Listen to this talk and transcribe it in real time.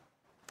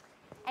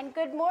And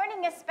good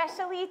morning,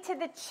 especially to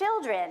the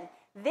children.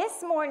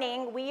 This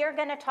morning, we are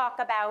going to talk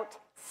about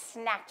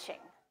snatching,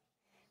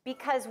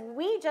 because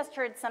we just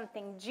heard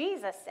something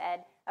Jesus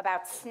said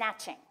about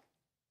snatching.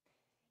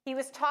 He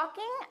was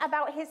talking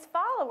about his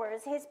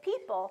followers, his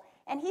people,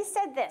 and he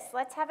said this.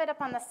 Let's have it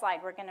up on the slide.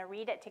 We're going to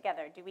read it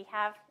together. Do we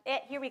have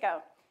it? Here we go.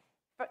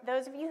 For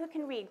those of you who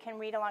can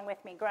read along with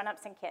me,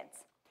 grown-ups and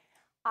kids.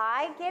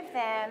 I give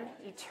them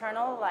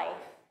eternal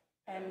life,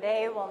 and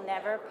they will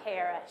never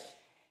perish,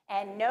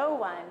 and no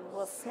one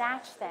will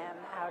snatch them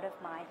out of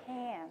my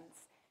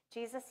hands.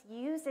 Jesus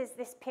uses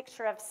this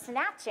picture of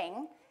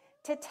snatching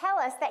to tell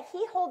us that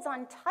he holds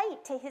on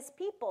tight to his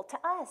people, to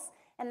us,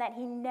 and that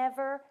he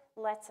never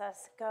lets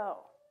us go.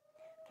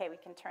 Okay, we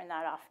can turn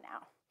that off now.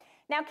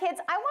 Now, kids,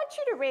 I want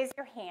you to raise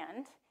your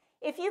hand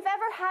if you've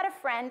ever had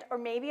a friend or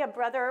maybe a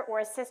brother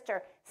or a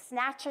sister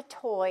snatch a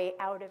toy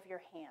out of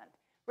your hand.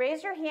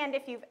 Raise your hand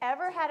if you've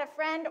ever had a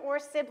friend or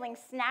sibling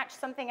snatch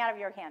something out of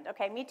your hand.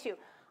 Okay, me too.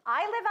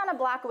 I live on a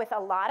block with a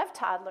lot of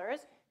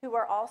toddlers who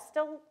are all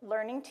still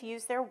learning to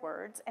use their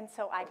words, and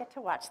so I get to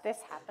watch this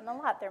happen a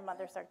lot. Their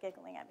mothers are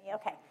giggling at me.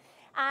 Okay.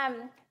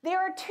 There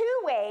are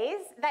two ways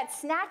that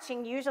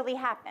snatching usually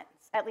happens,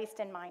 at least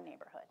in my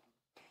neighborhood.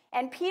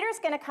 And Peter's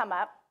going to come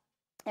up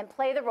and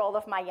play the role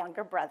of my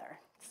younger brother.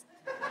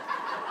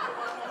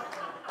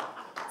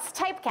 It's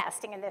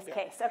typecasting in this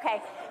case,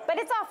 okay? But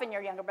it's often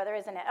your younger brother,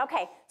 isn't it?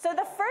 Okay, so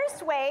the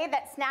first way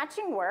that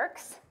snatching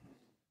works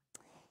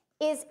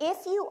is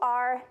if you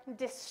are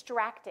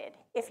distracted,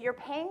 if you're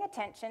paying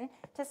attention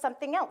to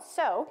something else.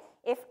 So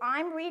if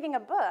I'm reading a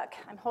book,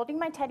 I'm holding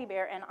my teddy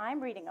bear and I'm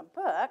reading a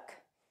book,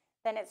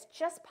 then it's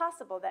just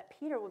possible that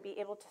Peter will be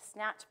able to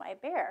snatch my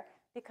bear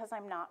because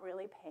I'm not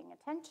really paying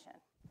attention.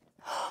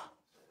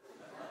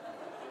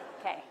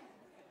 Okay,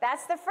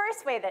 that's the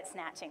first way that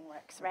snatching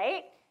works,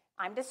 right?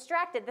 I'm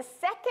distracted. The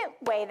second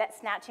way that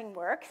snatching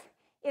works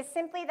is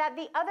simply that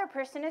the other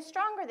person is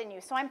stronger than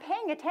you. So I'm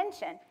paying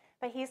attention,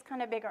 but he's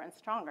kind of bigger and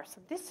stronger.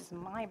 So this is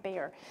my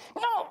bear.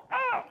 No,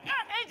 oh,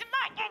 it's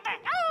my,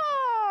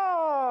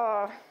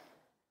 oh.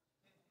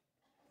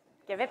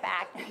 Give it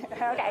back.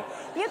 Okay,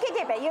 you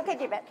can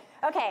keep it.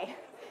 Okay.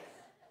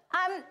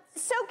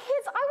 So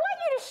kids, I want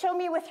you to show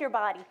me with your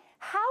body,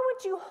 how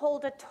would you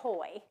hold a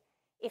toy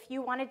if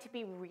you wanted to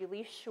be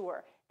really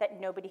sure that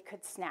nobody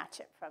could snatch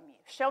it from you?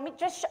 Show me,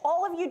 just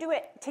all of you do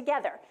it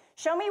together.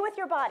 Show me with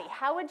your body.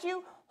 How would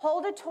you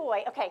hold a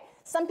toy? Okay,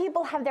 some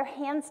people have their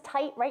hands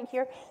tight right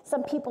here.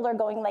 Some people are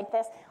going like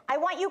this. I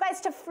want you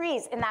guys to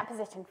freeze in that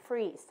position.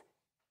 Freeze.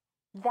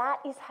 That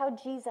is how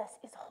Jesus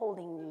is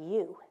holding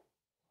you.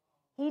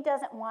 He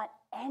doesn't want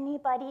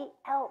anybody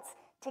else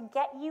to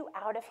get you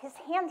out of his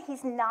hand.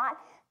 He's not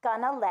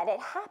gonna let it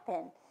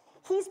happen.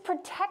 He's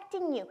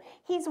protecting you.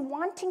 He's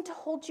wanting to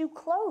hold you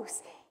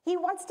close. He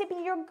wants to be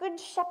your good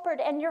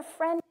shepherd and your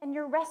friend and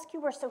your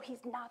rescuer, so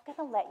he's not going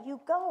to let you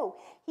go.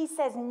 He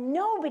says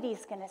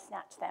nobody's going to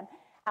snatch them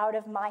out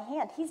of my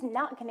hand. He's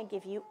not going to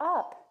give you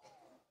up.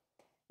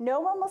 No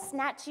one will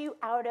snatch you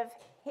out of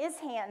his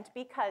hand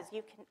because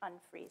you can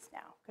unfreeze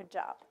now. Good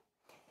job.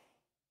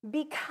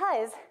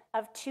 Because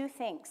of two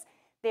things.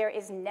 There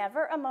is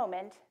never a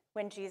moment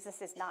when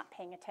Jesus is not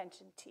paying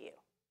attention to you.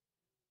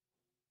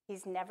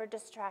 He's never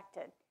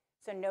distracted.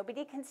 So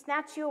nobody can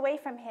snatch you away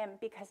from him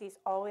because he's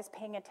always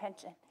paying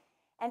attention.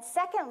 And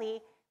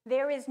secondly,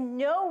 there is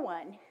no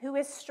one who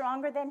is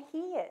stronger than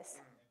he is.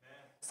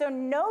 So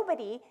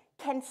nobody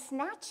can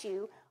snatch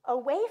you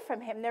away from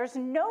him. There's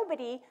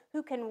nobody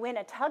who can win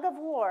a tug of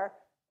war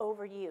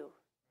over you.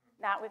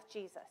 Not with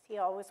Jesus. He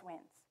always wins.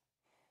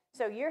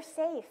 So you're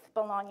safe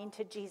belonging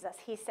to Jesus.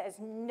 He says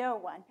no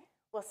one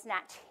will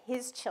snatch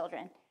his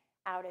children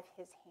out of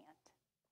his hand.